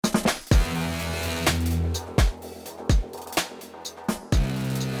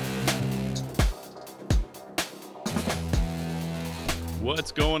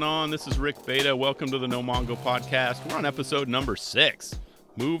What's going on? This is Rick Beta. Welcome to the No Mongo podcast. We're on episode number 6.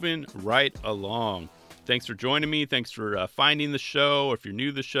 Moving right along. Thanks for joining me. Thanks for finding the show. If you're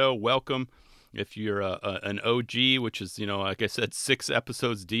new to the show, welcome. If you're an OG, which is, like I said, 6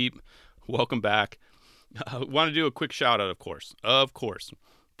 episodes deep, welcome back. I want to do a quick shout out, of course.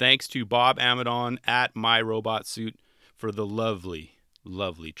 Thanks to Bob Amadon at My Robot Suit for the lovely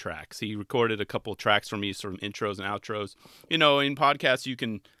tracks. He recorded a couple tracks for me, sort of intros and outros. In podcasts, you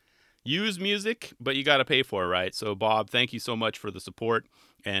can use music, but you got to pay for it, right? So, Bob, thank you so much for the support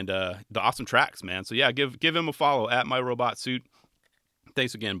and the awesome tracks, man. So, yeah, give him a follow at My Robot Suit.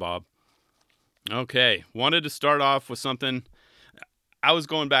 Thanks again, Bob. Okay, wanted to start off with something. I was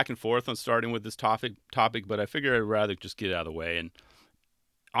going back and forth on starting with this topic, but I figured I'd rather just get it out of the way. And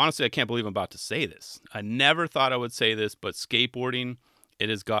honestly, I can't believe I'm about to say this. I never thought I would say this, but skateboarding, it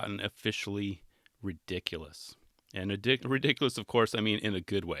has gotten officially ridiculous. And ridiculous, of course, I mean in a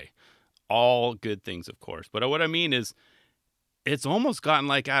good way. All good things, of course. But what I mean is it's almost gotten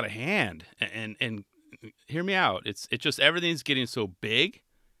like out of hand. And hear me out. It's just everything's getting so big.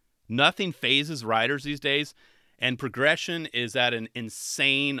 Nothing phases riders these days. And progression is at an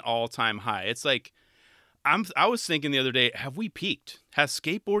insane all-time high. It's like I was thinking the other day, have we peaked? Has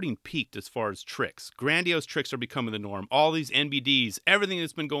skateboarding peaked as far as tricks? Grandiose tricks are becoming the norm. All these NBDs, everything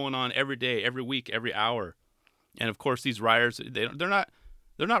that's been going on every day, every week, every hour. And of course, these riders, they're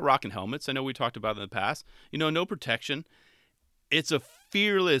not rocking helmets. I know we talked about it in the past. No protection. It's a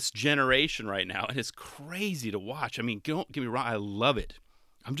fearless generation right now, and it's crazy to watch. I mean, don't get me wrong, I love it.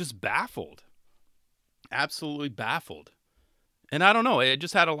 I'm just baffled. Absolutely baffled. And I don't know, it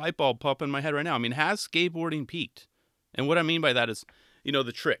just had a light bulb pop in my head right now. I mean, has skateboarding peaked? And what I mean by that is,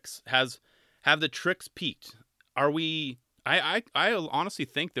 the tricks. Have the tricks peaked? Are we... I honestly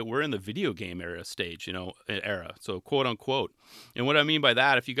think that we're in the video game era stage, era. So quote unquote. And what I mean by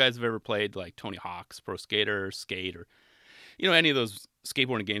that, if you guys have ever played like Tony Hawk's Pro Skater, Skate, or, any of those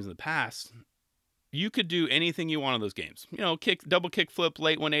skateboarding games in the past, you could do anything you want in those games. Double kick flip,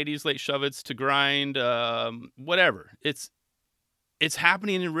 late 180s, late shove-its to grind, whatever. It's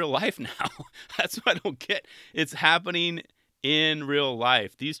happening in real life now. That's what I don't get. It's happening in real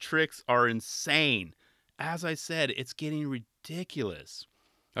life. These tricks are insane. As I said, it's getting ridiculous.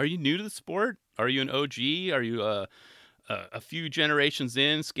 Are you new to the sport? Are you an OG? Are you a few generations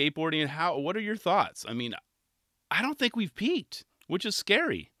in skateboarding? What are your thoughts? I mean, I don't think we've peaked, which is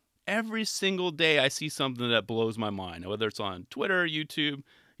scary. Every single day I see something that blows my mind, whether it's on Twitter, YouTube,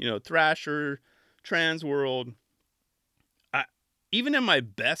 Thrasher, Transworld. Even in my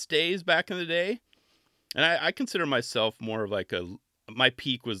best days back in the day, and I consider myself more of like my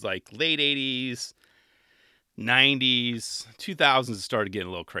peak was like late 80s, 90s, 2000s. It started getting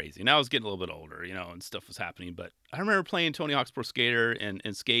a little crazy. And I was getting a little bit older, and stuff was happening. But I remember playing Tony Hawk's Pro Skater and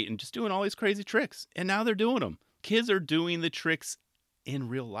Skate and just doing all these crazy tricks. And now they're doing them. Kids are doing the tricks in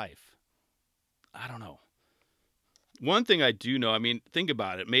real life. I don't know. One thing I do know, I mean, think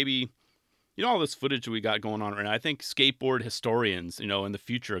about it. Maybe... all this footage we got going on right now, I think skateboard historians, in the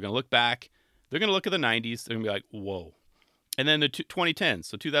future are going to look back. They're going to look at the 90s. They're going to be like, whoa. And then the 2010s,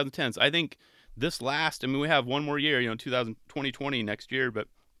 so 2010s. I think we have one more year, 2020 next year, but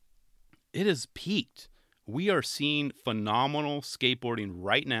it has peaked. We are seeing phenomenal skateboarding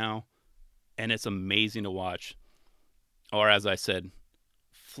right now, and it's amazing to watch. Or as I said,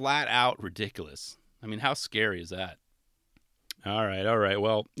 flat out ridiculous. I mean, how scary is that? All right.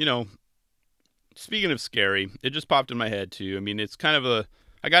 Well, speaking of scary, it just popped in my head too. I mean, it's kind of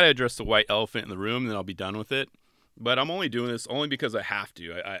I got to address the white elephant in the room, and then I'll be done with it. But I'm only doing this only because I have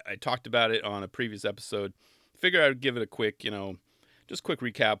to. I talked about it on a previous episode. Figured I'd give it a quick, just quick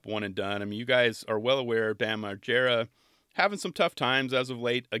recap, one and done. I mean, you guys are well aware Bam Margera having some tough times as of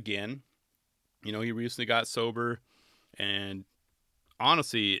late again. He recently got sober, and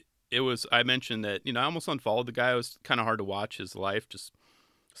honestly, I mentioned that, I almost unfollowed the guy. It was kind of hard to watch his life just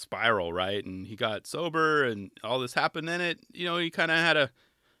spiral, right? And he got sober and all this happened in it. He kind of had a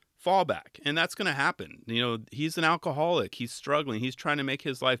fallback, and that's going to happen. He's an alcoholic. He's struggling. He's trying to make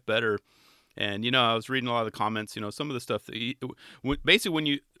his life better. And, I was reading a lot of the comments, some of the stuff that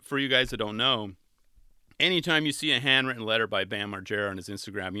basically for you guys that don't know, anytime you see a handwritten letter by Bam Margera on his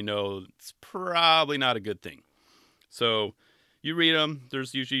Instagram, it's probably not a good thing. So you read them.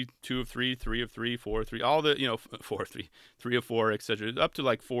 There's usually 2 of 3, 3 of 3, 4 of 3, all the 4 of 3, 3 of 4, etc. Up to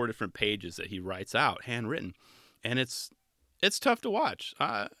like 4 different pages that he writes out, handwritten, and it's tough to watch.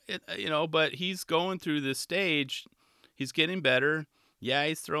 But he's going through this stage. He's getting better. Yeah,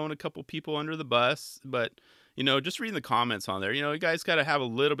 he's throwing a couple people under the bus, but just reading the comments on there, you guys got to have a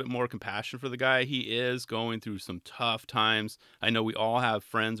little bit more compassion for the guy. He is going through some tough times. I know we all have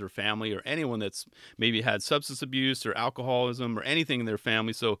friends or family or anyone that's maybe had substance abuse or alcoholism or anything in their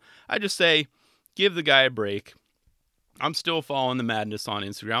family. So I just say, give the guy a break. I'm still following the madness on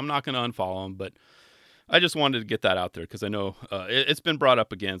Instagram. I'm not going to unfollow him, but I just wanted to get that out there because I know it's been brought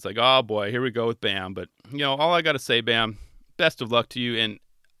up again. It's like, oh boy, here we go with Bam. But all I got to say, Bam, best of luck to you, and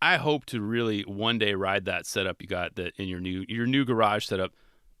I hope to really one day ride that setup you got that in your new garage setup.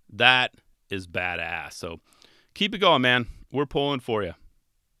 That is badass. So keep it going, man. We're pulling for you.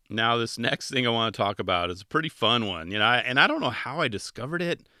 Now, this next thing I want to talk about is a pretty fun one, and I don't know how I discovered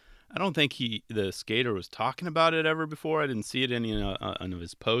it. I don't think the skater was talking about it ever before. I didn't see it in any of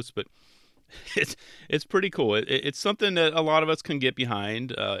his posts, but it's pretty cool. It's something that a lot of us can get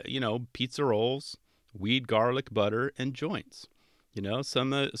behind. Pizza rolls, weed, garlic, butter, and joints.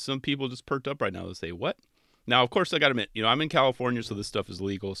 Some people just perked up right now. They say, what? Now, of course, I got to admit, I'm in California, so this stuff is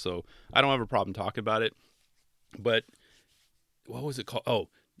legal, so I don't have a problem talking about it. But what was it called? Oh,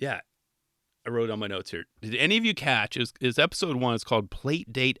 yeah. I wrote on my notes here. Did any of you catch, is episode 1 is called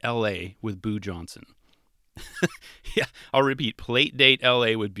Plate Date LA with Boo Johnson. Yeah, I'll repeat, Plate Date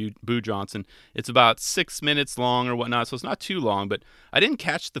LA with Boo Johnson. It's about 6 minutes long or whatnot, so it's not too long, but I didn't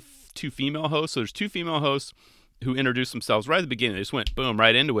catch the two female hosts. So there's two female hosts who introduced themselves right at the beginning. They just went, boom,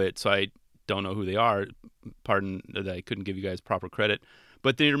 right into it, so I don't know who they are. Pardon that I couldn't give you guys proper credit.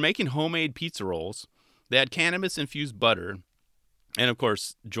 But they're making homemade pizza rolls. They had cannabis-infused butter. And, of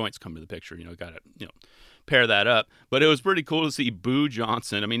course, joints come to the picture. Got to, pair that up. But it was pretty cool to see Boo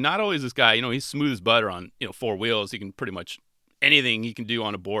Johnson. I mean, not only is this guy, he's smooth as butter on, 4 wheels. He can pretty much, anything he can do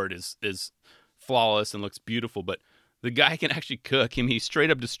on a board is flawless and looks beautiful. But the guy can actually cook. He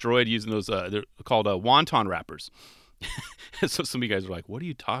straight up destroyed using those, they're called wonton wrappers. So some of you guys are like, what are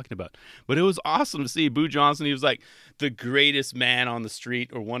you talking about? But it was awesome to see Boo Johnson. He was like the greatest man on the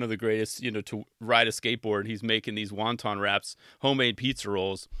street, or one of the greatest, to ride a skateboard. He's making these wonton wraps, homemade pizza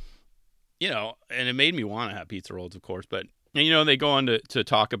rolls, and it made me want to have pizza rolls, of course. But, they go on to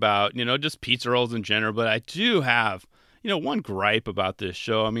talk about, just pizza rolls in general. But I do have, one gripe about this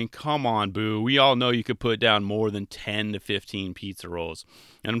show. I mean, come on, Boo. We all know you could put down more than 10 to 15 pizza rolls.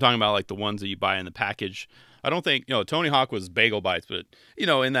 And I'm talking about like the ones that you buy in the package. I don't think, Tony Hawk was Bagel Bites, but,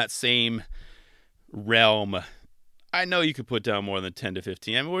 in that same realm, I know you could put down more than 10 to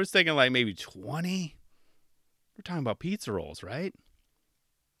 15. I mean, we're just thinking like maybe 20. We're talking about pizza rolls, right?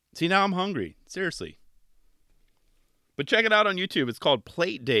 See, now I'm hungry. Seriously. But check it out on YouTube. It's called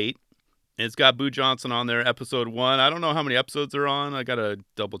Plate Date. And it's got Boo Johnson on there, episode 1. I don't know how many episodes they're on. I got to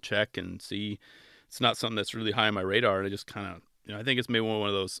double check and see. It's not something that's really high on my radar. I just kind of, I think it's maybe one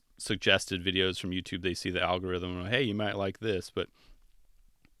of those suggested videos from YouTube. They see the algorithm and, hey, you might like this. But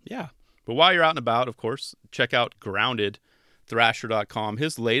yeah. But while you're out and about, of course, check out Grounded, Thrasher.com.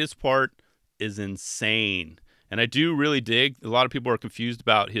 His latest part is insane. And I do really dig. A lot of people are confused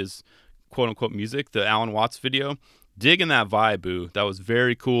about his quote-unquote music, the Alan Watts video. Digging that vibe, Boo. That was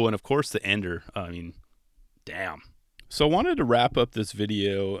very cool. And, of course, the ender. I mean, damn. So I wanted to wrap up this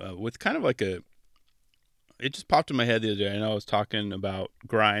video with kind of like it just popped in my head the other day. I know I was talking about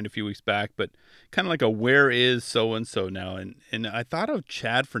Grind a few weeks back, but kind of like a where is so-and-so now. And I thought of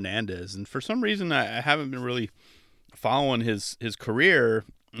Chad Fernandez. And for some reason, I haven't been really following his career.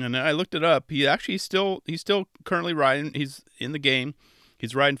 And I looked it up. He's still currently riding. He's in the game.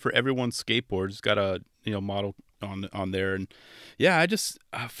 He's riding for Everyone's Skateboard. He's got a model on there. And yeah, I just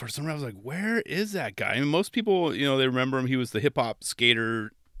for some reason I was like, where is that guy? I mean, most people they remember him. He was the hip hop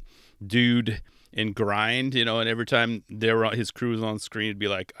skater dude in Grind. And every time his crew was on screen, it'd be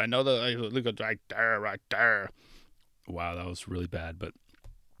like, I know that. Look at right there. Wow, that was really bad. But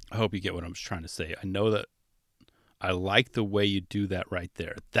I hope you get what I'm trying to say. I know that. I like the way you do that right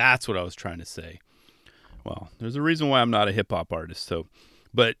there. That's what I was trying to say. Well, there's a reason why I'm not a hip-hop artist. So,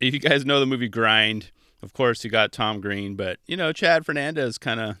 but if you guys know the movie Grind, of course you got Tom Green. But, Chad Fernandez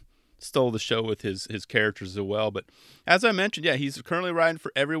kind of stole the show with his characters as well. But as I mentioned, yeah, he's currently riding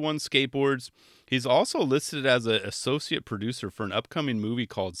for Everyone's Skateboards. He's also listed as an associate producer for an upcoming movie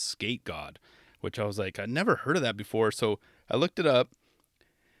called Skate God, which I was like, I'd never heard of that before. So I looked it up.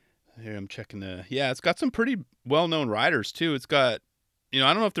 Here, I'm checking it's got some pretty well-known riders too. It's got, I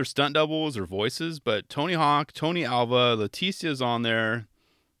don't know if they're stunt doubles or voices, but Tony Hawk, Tony Alva, Leticia's on there,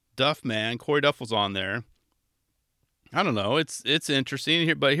 Duffman, Corey Duffel's on there. I don't know. It's interesting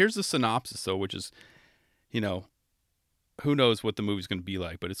here, but here's the synopsis though, which is, who knows what the movie's going to be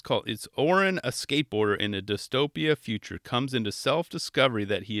like, but it's Oren, a skateboarder in a dystopia future, comes into self-discovery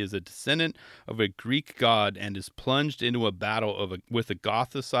that he is a descendant of a Greek god and is plunged into a battle with a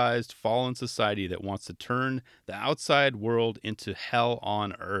gothicized fallen society that wants to turn the outside world into hell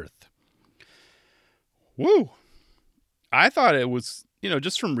on earth. Woo! I thought it was,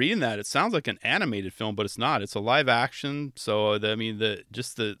 just from reading that, it sounds like an animated film, but it's not. It's a live action. So, the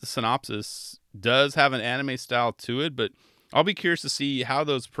synopsis does have an anime style to it, but I'll be curious to see how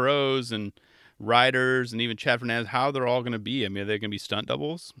those pros and writers and even Chad Fernandez, how they're all going to be. I mean, are they going to be stunt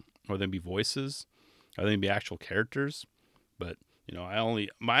doubles? Or are they going to be voices? Are they going to be actual characters? But,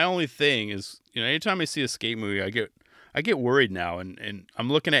 my only thing is, anytime I see a skate movie, I get worried now. And I'm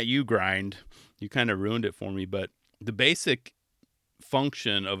looking at you, Grind. You kind of ruined it for me, but the basic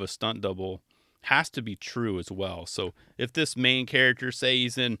function of a stunt double has to be true as well. So if this main character, say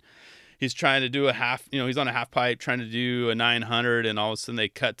he's trying to do a half, he's on a half pipe trying to do a 900, and all of a sudden they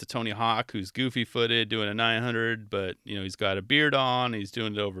cut to Tony Hawk, who's goofy footed doing a 900, but he's got a beard on, he's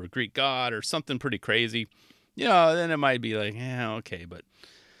doing it over a Greek god or something pretty crazy, then it might be like, yeah, okay, but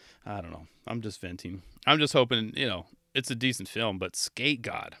I don't know. I'm just venting. I'm just hoping, it's a decent film, but Skate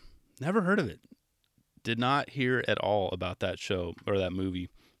God, never heard of it. Did not hear at all about that show or that movie.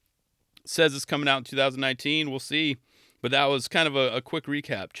 Says it's coming out in 2019. We'll see. But that was kind of a quick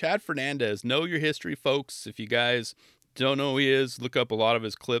recap. Chad Fernandez, know your history, folks. If you guys don't know who he is, look up a lot of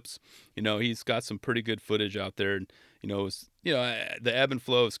his clips. He's got some pretty good footage out there. And, the ebb and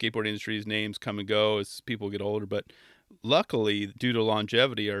flow of skateboard industry's names come and go as people get older. But luckily, due to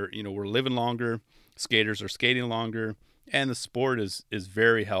longevity, we're living longer. Skaters are skating longer. And the sport is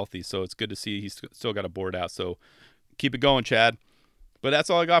very healthy. So it's good to see he's still got a board out. So keep it going, Chad. But that's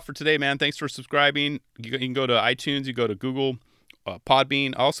all I got for today, man. Thanks for subscribing. You can go to iTunes. You go to Google,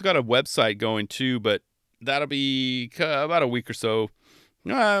 Podbean. I also got a website going too, but that'll be about a week or so,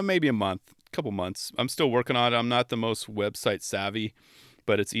 maybe a couple months. I'm still working on it. I'm not the most website savvy,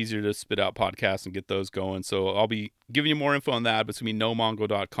 but it's easier to spit out podcasts and get those going. So I'll be giving you more info on that, but it's going to be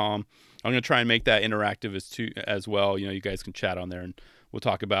nomongo.com. I'm going to try and make that interactive as well. You guys can chat on there, and we'll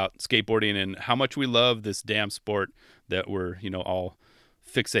talk about skateboarding and how much we love this damn sport that we're, all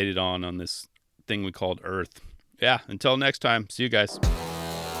fixated on this thing we called Earth. Yeah, until next time. See you guys.